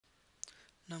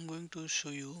Now I'm going to show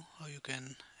you how you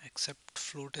can accept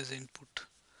float as input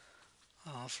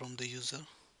from the user,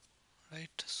 right?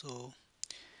 So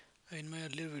in my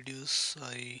earlier videos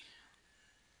uh,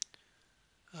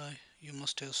 you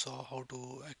must have saw how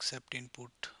to accept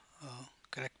input,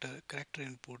 character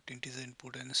input, integer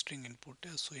input and string input.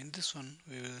 So in this one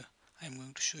I'm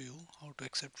going to show you how to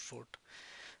accept float,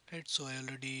 right? So I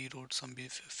already wrote some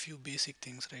few basic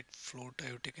things, right? Float, I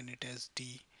have taken it as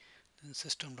d, then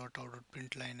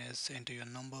system.out.println as enter your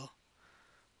number.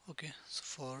 Okay, so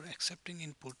for accepting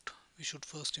input we should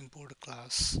first import a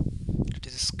class, that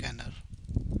is a scanner.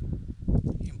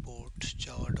 Import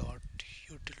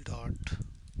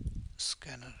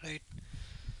java.util.scanner, right?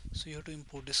 So you have to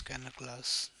import the scanner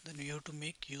class, then you have to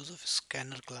make use of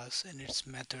scanner class and its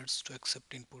methods to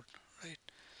accept input, right?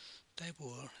 Type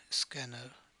over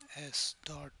scanner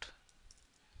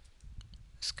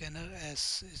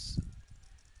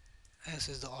s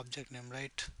is the object name,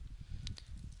 right?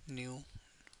 New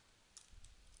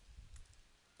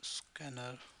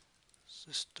scanner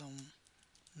system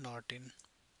not in.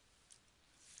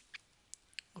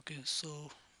 Okay,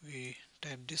 so we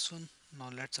type this one. Now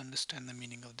let's understand the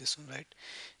meaning of this one, right?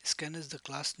 Scan is the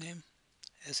class name,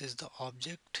 s is the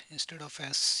object. Instead of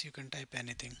s you can type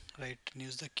anything, right? And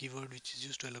use the keyword which is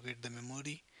used to allocate the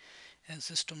memory, and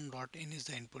system.in is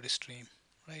the input stream,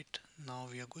 right? Now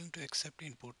we are going to accept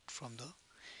input from the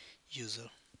user.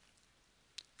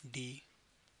 D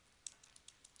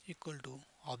equal to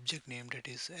object name, that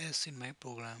is s in my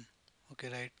program. Okay,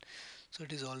 right? So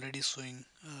it is already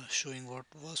showing what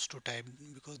was to type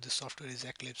because the software is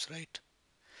Eclipse, right?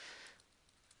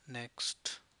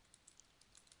 Next,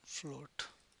 float.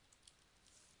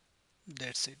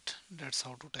 That's it. That's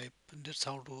how to type. That's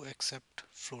how to accept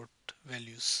float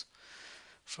values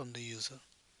from the user.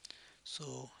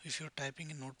 So if you're typing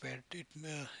in Notepad,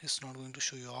 it's not going to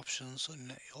show you options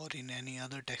or in any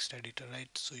other text editor, right?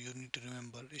 So you need to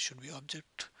remember it should be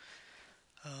object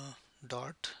uh,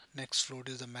 dot next float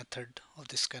is the method of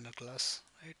the scanner class,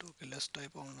 right? Okay, let's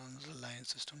type on another line,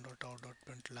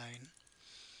 system.out.println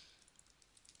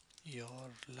your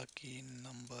lucky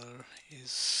number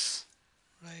is,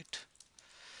 right,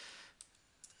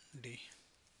 D.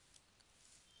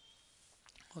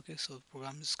 Okay, so the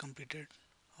program is completed.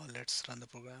 Let's run the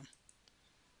program.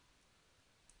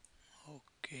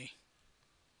 Okay.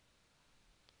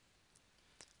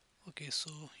 Okay, so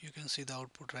you can see the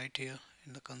output right here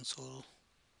in the console.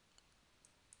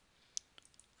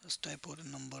 Let's type out a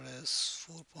number as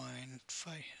 4.5,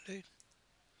 right?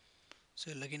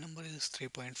 So your lucky number is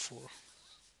 3.4.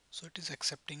 So it is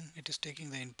accepting, it is taking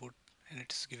the input and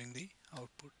it is giving the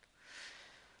output.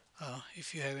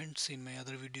 If you haven't seen my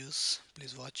other videos,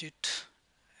 please watch it.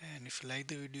 And if you like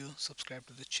the video, subscribe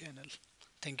to the channel.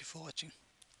 Thank you for watching.